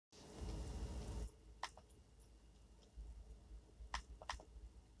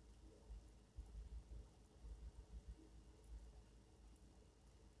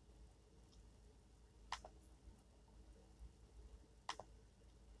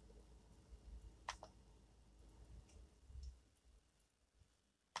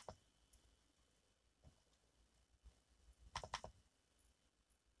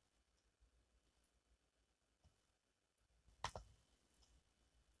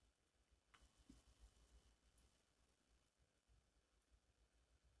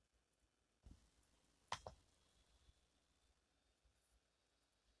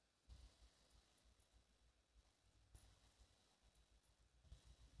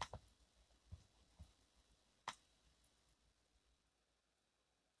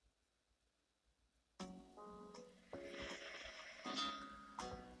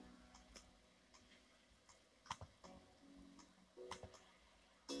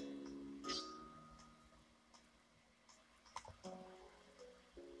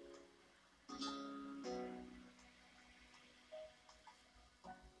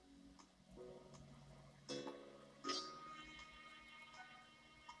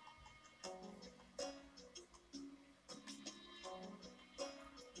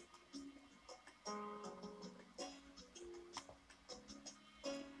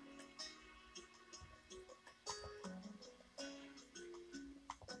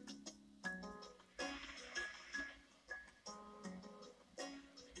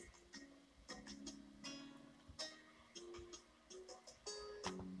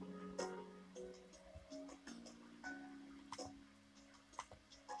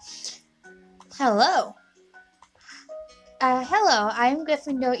Hello. Hello, I'm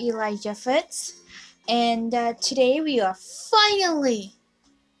Gryffindor Eliza Fritz, and today we are finally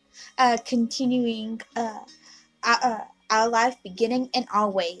continuing our life beginning and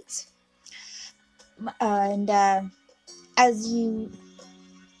always. And as you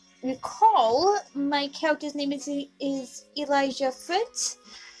recall, my character's name is Eliza Fritz,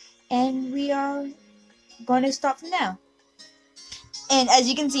 and we are going to start from now. And as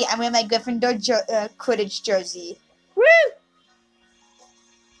you can see, I'm wearing my Gryffindor Quidditch jersey. Woo!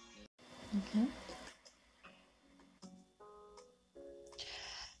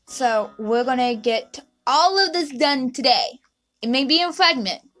 So we're gonna get all of this done today. It may be in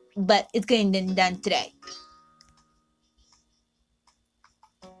fragment, but it's getting done today.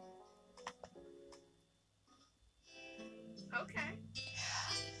 Okay.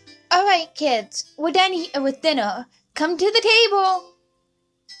 Alright, kids, we're done here with dinner. Come to the table.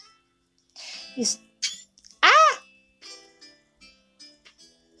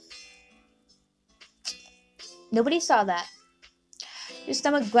 Nobody saw that. Your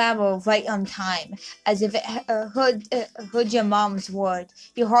stomach growled right on time, as if it heard your mom's word.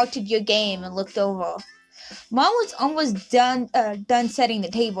 You halted your game and looked over. Mom was almost done setting the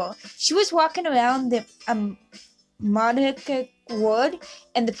table. She was walking around the modic wood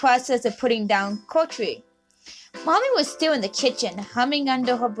in the process of putting down cutlery. Mommy was still in the kitchen, humming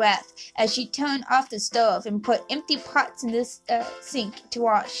under her breath as she turned off the stove and put empty pots in the sink to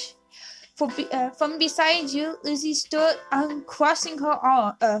wash. From beside you, Lizzie stood crossing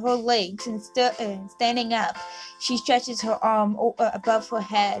her legs and standing up. She stretches her arm above her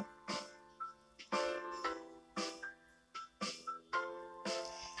head.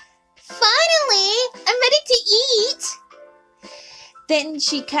 Finally, I'm ready to eat. Then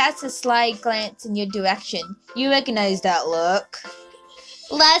she casts a sly glance in your direction. You recognize that look.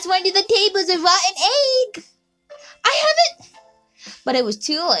 Last one to the table is a rotten egg. I haven't. But it was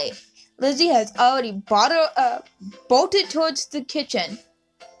too late. Lizzie has already bolted towards the kitchen.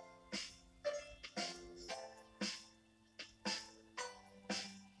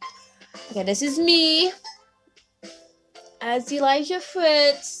 Okay, this is me as Eliza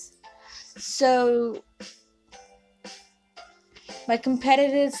Fritz. So my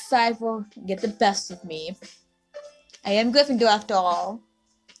competitive side will get the best of me. I am Gryffindor after all.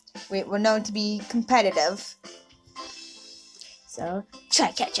 We're known to be competitive. So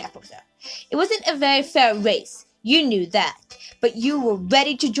try catch up with her. It wasn't a very fair race. You knew that. But you were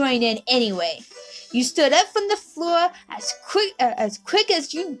ready to join in anyway. You stood up from the floor as quick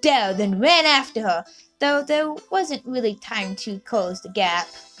as you dared, then ran after her, though there wasn't really time to close the gap.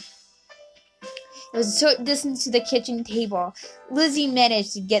 It was a short distance to the kitchen table. Lizzie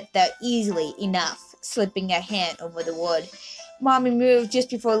managed to get there easily enough, slipping her hand over the wood. Mommy moved just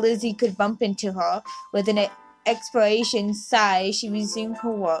before Lizzie could bump into her. With an expiration sigh, she resumed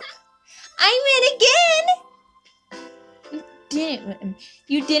her work. I win again!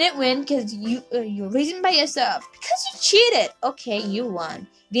 You didn't win because you're racing by yourself. Because you cheated. Okay, you won.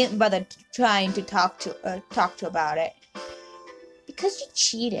 Didn't bother trying to talk to about it. Because you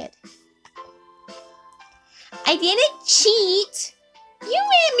cheated. I didn't cheat. You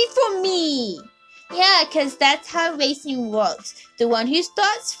ran before me. Yeah, because that's how racing works. The one who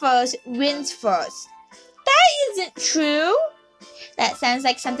starts first wins first. That isn't true. That sounds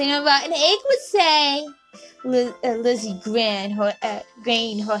like something a rotten egg would say. Lizzie grained her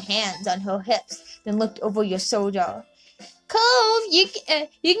hands on her hips, then looked over your shoulder. Cove, you give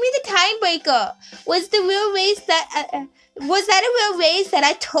me the tiebreaker. Was that a real race that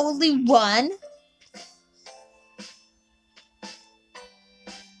I totally won?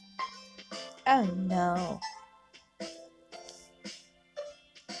 Oh no.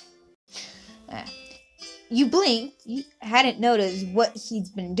 You blinked. You hadn't noticed what he's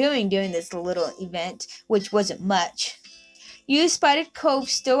been doing during this little event, which wasn't much. You spotted Cove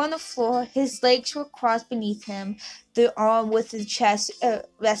still on the floor. His legs were crossed beneath him, the arm with his chest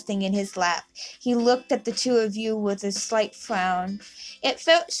resting in his lap. He looked at the two of you with a slight frown. It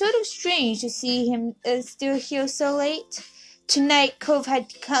felt sort of strange to see him still here so late. Tonight, Cove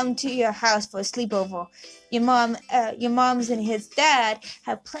had come to your house for a sleepover. Your mom's and his dad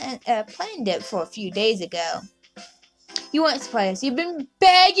had planned it for a few days ago. You weren't surprised. You've been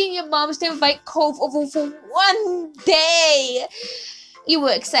begging your moms to invite Cove over for one day. You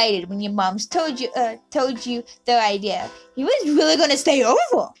were excited when your moms told you their idea. He was really gonna stay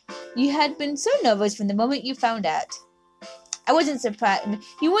over. You had been so nervous from the moment you found out. I wasn't surprised.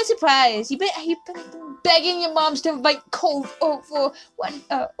 You weren't surprised. You've been begging your moms to invite Cove over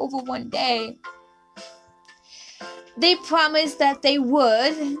one day. They promised that they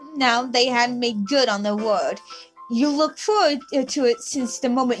would. Now they hadn't made good on their word. You looked forward to it since the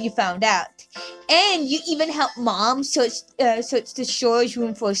moment you found out. And you even helped Mom search the storage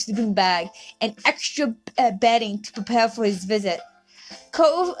room for a sleeping bag and extra bedding to prepare for his visit.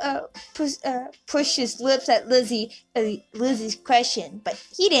 Cove pushed his lips at Lizzie's question, but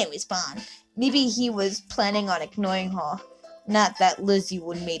he didn't respond. Maybe he was planning on ignoring her. Not that Lizzie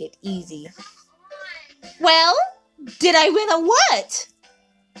would have made it easy. Well, did I win or what?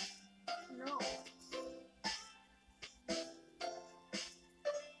 No.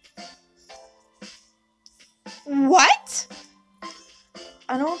 What?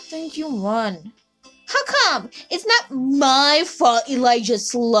 I don't think you won. How come? It's not my fault Elijah's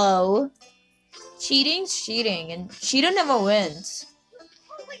slow. Cheating's cheating, and cheater never wins.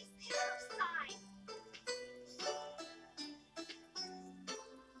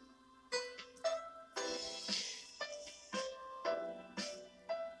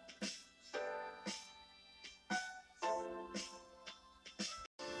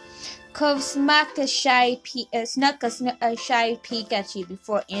 Cove snuck a shy peek at you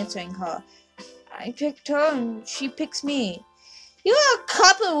before answering her. I picked her and she picks me. You're a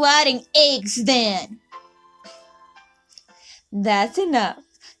couple rotting eggs then. That's enough.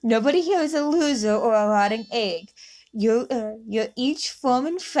 Nobody here is a loser or a rotting egg. You're each firm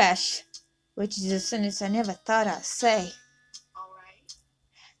and fresh, which is a sentence I never thought I'd say. All right.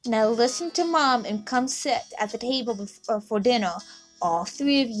 Now listen to Mom and come sit at the table for dinner, all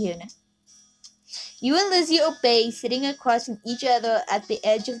three of you. You and Lizzie obey, sitting across from each other at the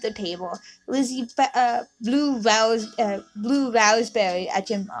edge of the table. Lizzie blew raspberry at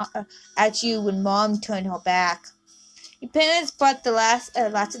you when Mom turned her back. Your parents brought the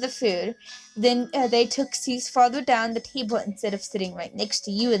lots of the food. Then they took seats farther down the table instead of sitting right next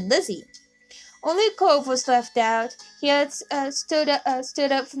to you and Lizzie. Only Cove was left out. He had stood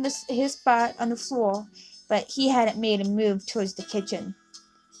up from his spot on the floor, but he hadn't made a move towards the kitchen.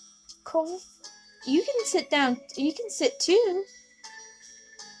 Cove, you can sit down. You can sit too.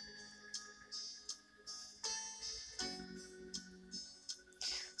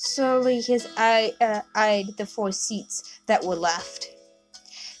 Slowly, his eye eyed the 4 seats that were left.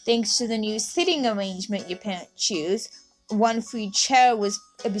 Thanks to the new sitting arrangement your parents chose, one free chair was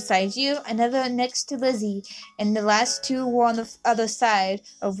beside you, another next to Lizzie, and the last 2 were on the other side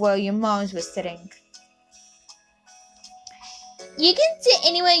of where your moms were sitting. You can sit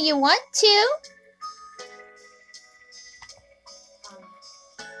anywhere you want to,